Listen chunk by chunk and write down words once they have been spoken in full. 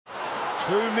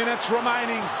2 minutes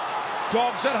remaining.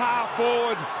 Dogs at half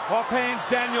forward. Off hands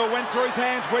Daniel. Went through his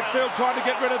hands. Whitfield tried to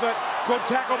get rid of it. Good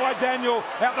tackle by Daniel.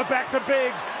 Out the back to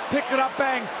Biggs. Picked it up,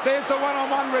 bang. There's the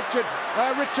one-on-one,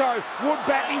 Richo. Wood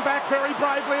backing back very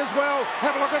bravely as well.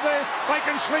 Have a look at this. They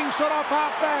can slingshot off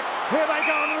half back. Here they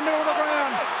go into the middle of the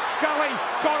ground. Scully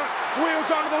got it.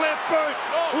 Wheels onto the left boot.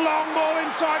 Long ball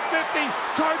inside 50.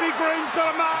 Toby Green's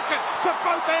got to mark it. Got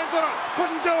both hands on it.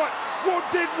 Couldn't do it. Wood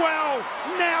did well.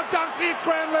 Now Dunkley at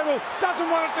ground level. Doesn't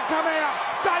want it to come out.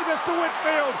 Davis to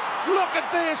Whitfield. Look at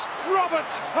this.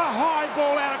 Roberts, a high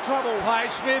ball out of trouble. Play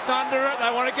Smith under it.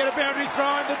 They want to get a boundary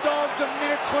throw in. The Dogs, a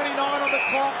minute 29 on the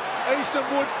clock. Easton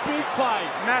Wood, big play.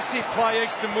 Massive play,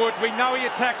 Easton Wood. We know he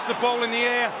attacks the ball in the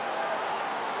air.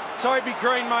 Toby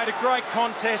Green made a great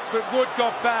contest, but Wood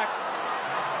got back.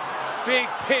 Big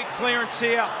clearance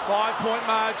here. 5-point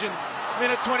margin.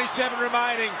 Minute 27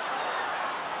 remaining.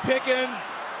 Picken,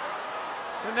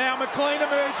 and now McLean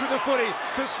emerges with the footy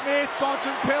to Smith.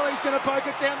 Bontempelli's going to poke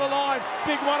it down the line.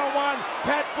 Big one-on-one.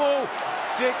 Pat full.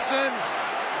 Dixon.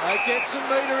 They get some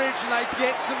meterage and they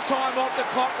get some time off the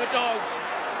clock, the Dogs.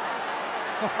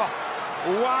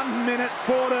 1 minute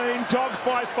 14. Dogs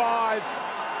by 5.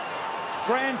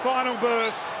 Grand final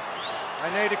berth. They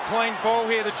need a clean ball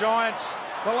here, the Giants.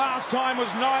 The last time was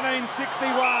 1961.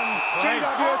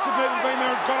 GWS have never been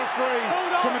there and got a free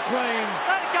to McLean.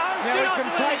 Now he can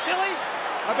take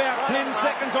about 10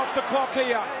 seconds off the clock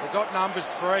here. They've got numbers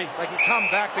free. They can come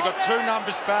back. They've got 2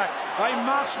 numbers back. They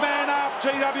must man up,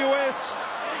 GWS.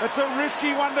 It's a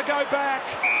risky one to go back.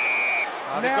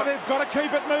 Now they've got to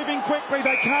keep it moving quickly.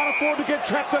 They can't afford to get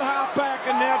trapped at half back,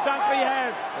 and now Dunkley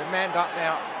has. They're manned up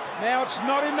now. Now it's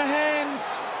not in the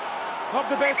hands of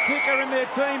the best kicker in their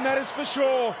team, that is for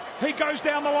sure. He goes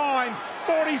down the line.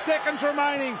 40 seconds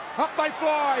remaining. Up they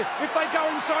fly. If they go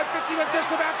inside 50, they've just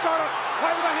about got it.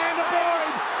 Over the hand of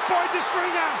Boyd. Boyd to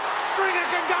Stringer. Stringer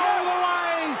can go all the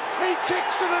way. He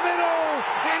kicks to the middle.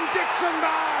 And Dixon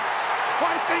marks.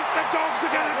 I think the Dogs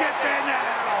are going to get there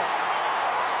now.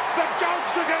 The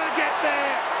Dogs are going to get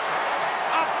there.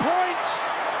 A point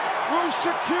will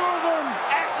secure them.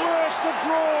 At worst, a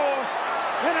draw.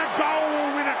 And a goal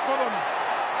will win it for them.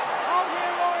 Oh,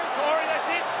 yeah, Corey, that's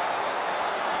it.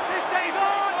 15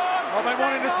 on. I've been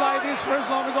wanting to say this for as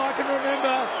long as I can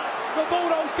remember. The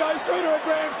Bulldogs go through to a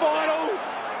grand final.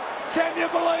 Can you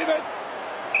believe it?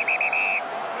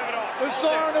 The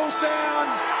siren will sound.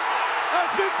 A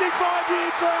 55-year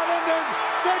drought ended.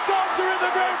 The Dogs are in the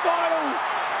grand final.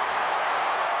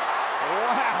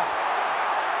 Wow.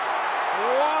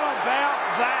 What about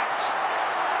that?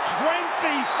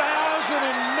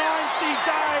 20,090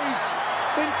 days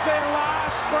since their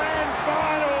last grand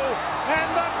final, and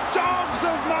the Dogs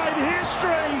have made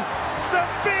history. The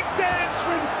big dance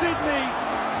with Sydney.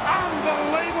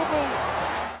 Unbelievable.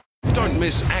 Don't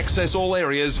miss Access All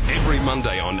Areas every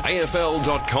Monday on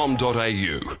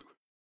afl.com.au.